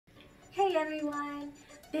Hey everyone,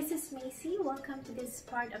 this is Macy. Welcome to this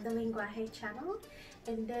part of the Lingwahe channel.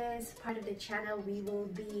 In this part of the channel, we will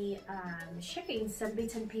be sharing some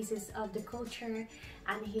bits and pieces of the culture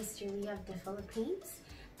and history of the Philippines.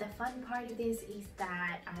 The fun part of this is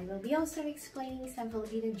that I will be also explaining some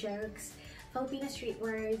Filipino jokes, Filipino street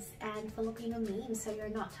words, and Filipino memes, so you're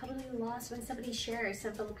not totally lost when somebody shares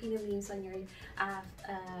some Filipino memes on your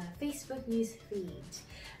Facebook news feed.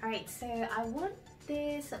 Alright, so I want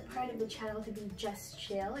this part of the channel to be just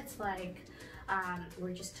chill. It's like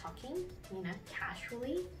we're just talking, you know,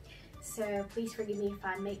 casually. So please forgive me if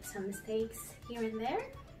I make some mistakes here and there.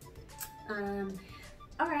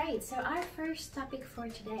 Alright, so our first topic for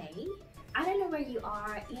today, I don't know where you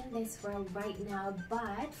are in this world right now,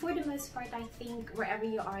 but for the most part, I think wherever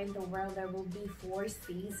you are in the world, there will be 4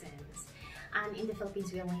 seasons. And in the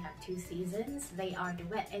Philippines, we only have 2 seasons. They are the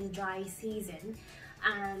wet and dry season.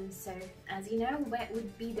 So as you know, wet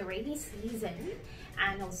would be the rainy season,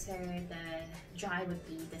 and also the dry would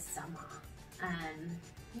be the summer.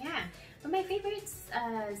 Yeah, but my favorite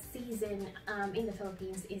season in the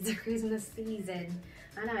Philippines is the Christmas season.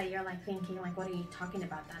 I know you're like thinking like, what are you talking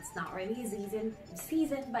about? That's not really a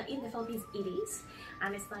season, but in the Philippines it is,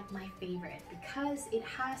 and it's like my favorite because it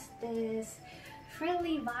has this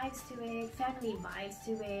friendly vibes to it, family vibes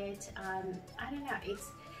to it. I don't know,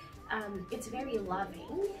 it's very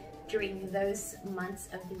loving during those months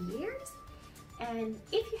of the years. And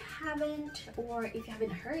if you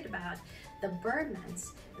haven't heard about the bird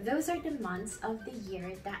months, those are the months of the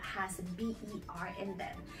year that has BER in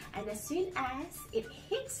them. And as soon as it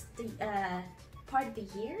hits the part of the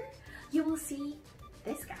year, you will see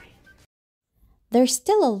this guy. There's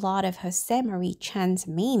still a lot of Jose Marie Chan's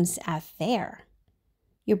memes out there.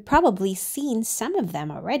 You've probably seen some of them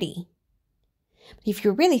already. But if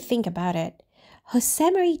you really think about it, Jose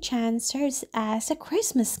Marie Chan serves as a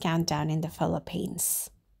Christmas countdown in the Philippines.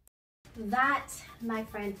 That, my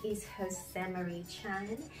friend, is Jose Marie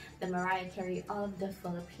Chan, the Mariah Carey of the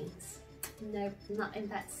Philippines. Nope, not in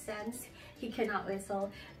that sense. He cannot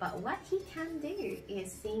whistle, but what he can do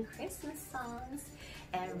is sing Christmas songs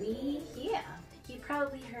every year. You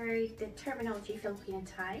probably heard the terminology Filipino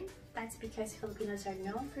time. That's because Filipinos are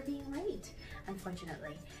known for being late,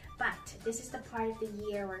 unfortunately. But this is the part of the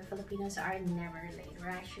year where Filipinos are never late. We're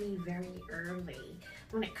actually very early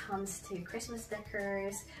when it comes to Christmas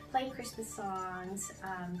decors, playing Christmas songs,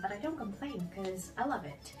 but I don't complain because I love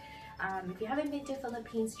it. If you haven't been to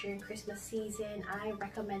Philippines during Christmas season, I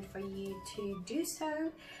recommend for you to do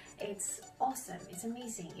so. It's awesome, it's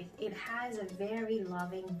amazing. It has a very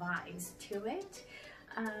loving vibes to it.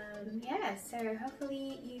 Yeah, so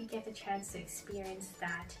hopefully you get the chance to experience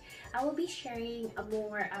that. I will be sharing a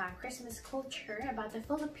more Christmas culture about the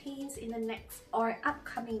Philippines in the next or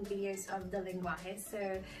upcoming videos of the Lingwahe.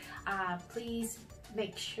 So please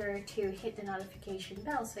make sure to hit the notification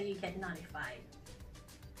bell so you get notified.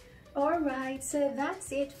 Alright, so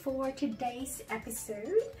that's it for today's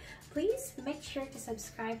episode. Please make sure to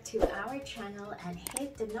subscribe to our channel and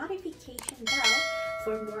hit the notification bell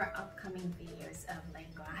for more upcoming videos of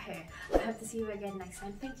Lingwahe. I hope to see you again next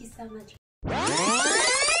time. Thank you so much.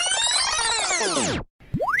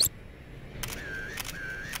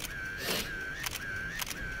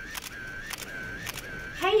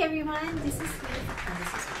 Hey everyone, this is me.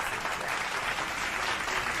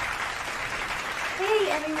 Hey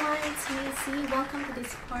everyone, it's Macy. Welcome to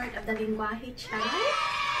this part of the Lingwahe channel.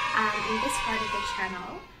 In this part of the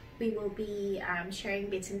channel, we will be sharing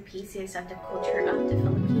bits and pieces of the culture of the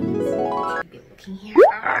Philippines. You should be looking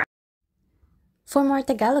here. For more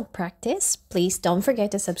Tagalog practice, please don't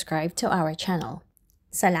forget to subscribe to our channel.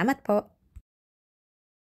 Salamat po!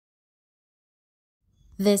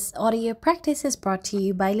 This audio practice is brought to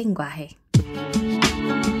you by Lingwahe.